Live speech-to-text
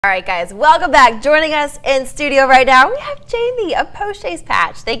All right, guys, welcome back. Joining us in studio right now, we have Jamie of Poche's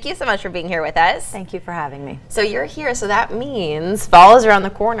Patch. Thank you so much for being here with us. Thank you for having me. So you're here, so that means fall is around the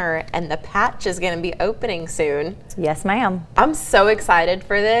corner and the Patch is going to be opening soon. Yes, ma'am. I'm so excited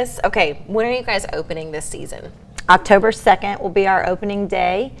for this. Okay, when are you guys opening this season? October 2nd will be our opening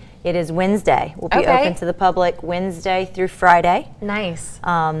day. It is Wednesday. We'll be open to the public Wednesday through Friday. Nice.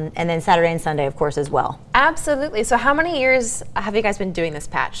 And then Saturday and Sunday, of course, as well. Absolutely. So how many years have you guys been doing this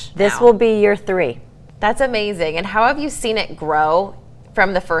Patch This now? will be year 3. That's amazing. And how have you seen it grow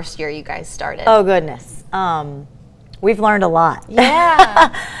from the first year you guys started? Oh, goodness. We've learned a lot.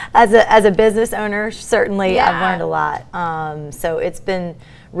 Yeah. as a business owner, certainly Yeah. I've learned a lot. So it's been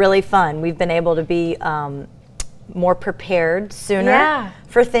really fun. We've been able to be more prepared sooner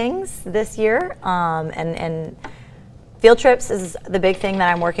for things this year, and field trips is the big thing that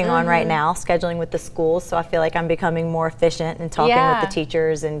I'm working on right now, scheduling with the schools. So I feel like I'm becoming more efficient and talking with the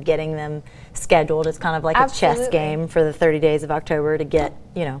teachers and getting them scheduled. It's kind of like a chess game for the 30 days of October to get,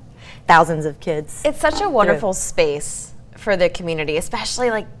 you know, thousands of kids. It's such a wonderful space for the community, especially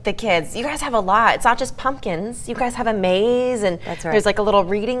like the kids. You guys have a lot. It's not just pumpkins. You guys have a maze, and there's like a little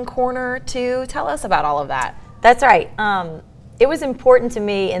reading corner too. Tell us about all of that. That's right. It was important to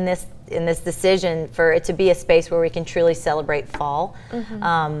me in this decision for it to be a space where we can truly celebrate fall.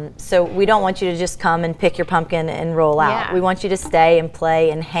 So we don't want you to just come and pick your pumpkin and roll out. We want you to stay and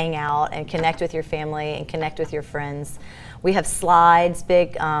play and hang out and connect with your family and connect with your friends. We have slides,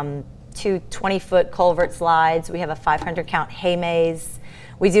 big 2 20-foot culvert slides. We have a 500 count hay maze.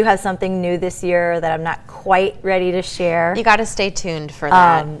 We do have something new this year that I'm not quite ready to share. You got to stay tuned for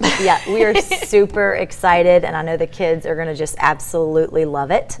that. Yeah, we are super excited, and I know the kids are going to just absolutely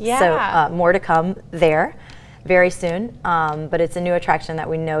love it. Yeah. So more to come there very soon, but it's a new attraction that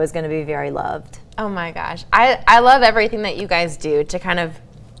we know is going to be very loved. Oh my gosh. I love everything that you guys do to kind of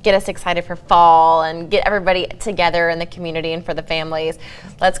get us excited for fall and get everybody together in the community and for the families.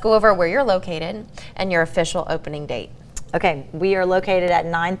 Let's go over where you're located and your official opening date. Okay, we are located at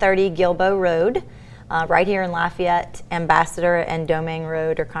 930 Gilbo Road, right here in Lafayette. Ambassador and Domingue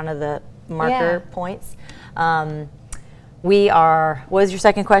Road are kind of the marker points. We are, what was your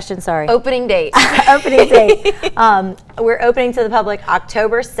second question? Sorry. Opening date. Opening date. We're opening to the public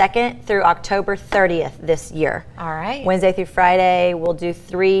October 2nd through October 30th this year. All right. Wednesday through Friday, we'll do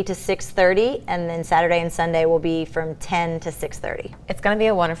 3 to 6:30, and then Saturday and Sunday will be from 10 to 6:30. It's going to be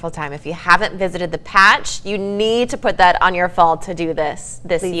a wonderful time. If you haven't visited the Patch, you need to put that on your fall to do this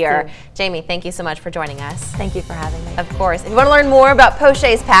year. Do. Jamie, thank you so much for joining us. Thank you for having me. Of course. If you want to learn more about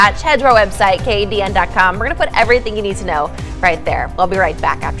Poche's Patch, head to our website, kadn.com. We're going to put everything you need to know right there. We'll be right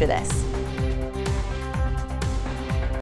back after this.